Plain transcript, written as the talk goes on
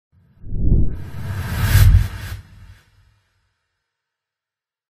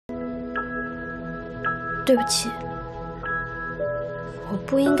对不起，我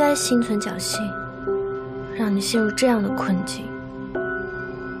不应该心存侥幸，让你陷入这样的困境。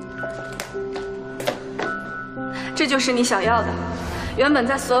这就是你想要的。原本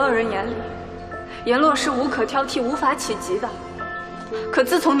在所有人眼里，颜洛是无可挑剔、无法企及的。可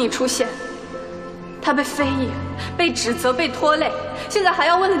自从你出现，他被非议、被指责、被拖累，现在还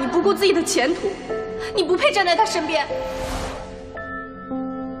要为了你不顾自己的前途，你不配站在他身边。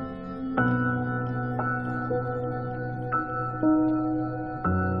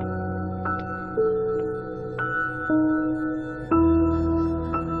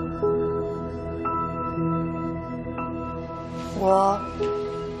我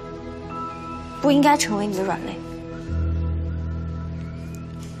不应该成为你的软肋。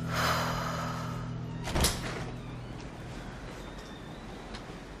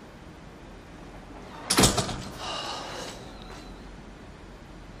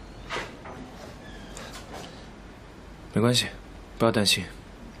没关系，不要担心，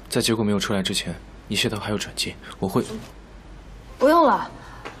在结果没有出来之前，一切都还有转机，我会。不用了。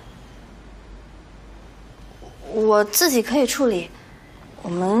我自己可以处理，我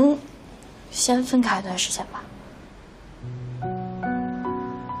们先分开一段时间吧。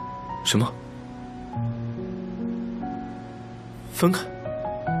什么？分开？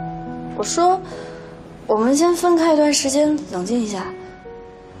我说，我们先分开一段时间，冷静一下。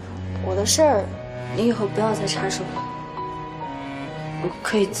我的事儿，你以后不要再插手了，我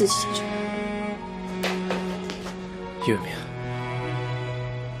可以自己解决。叶未眠，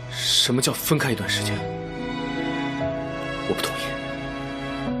什么叫分开一段时间？我不同意。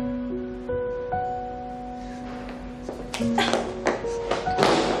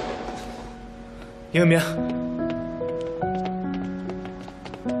叶未眠，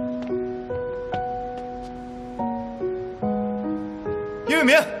叶未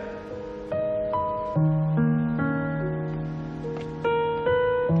眠，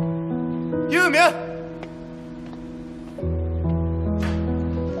叶未眠。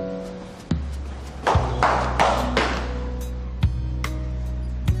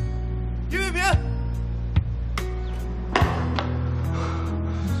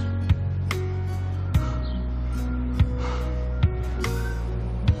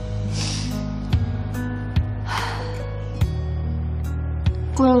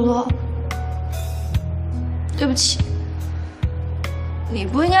顾若洛，对不起，你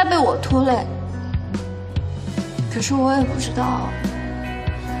不应该被我拖累。可是我也不知道，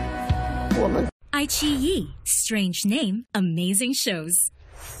我们iQiyi, strange name, amazing shows.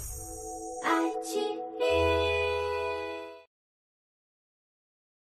 iQiyi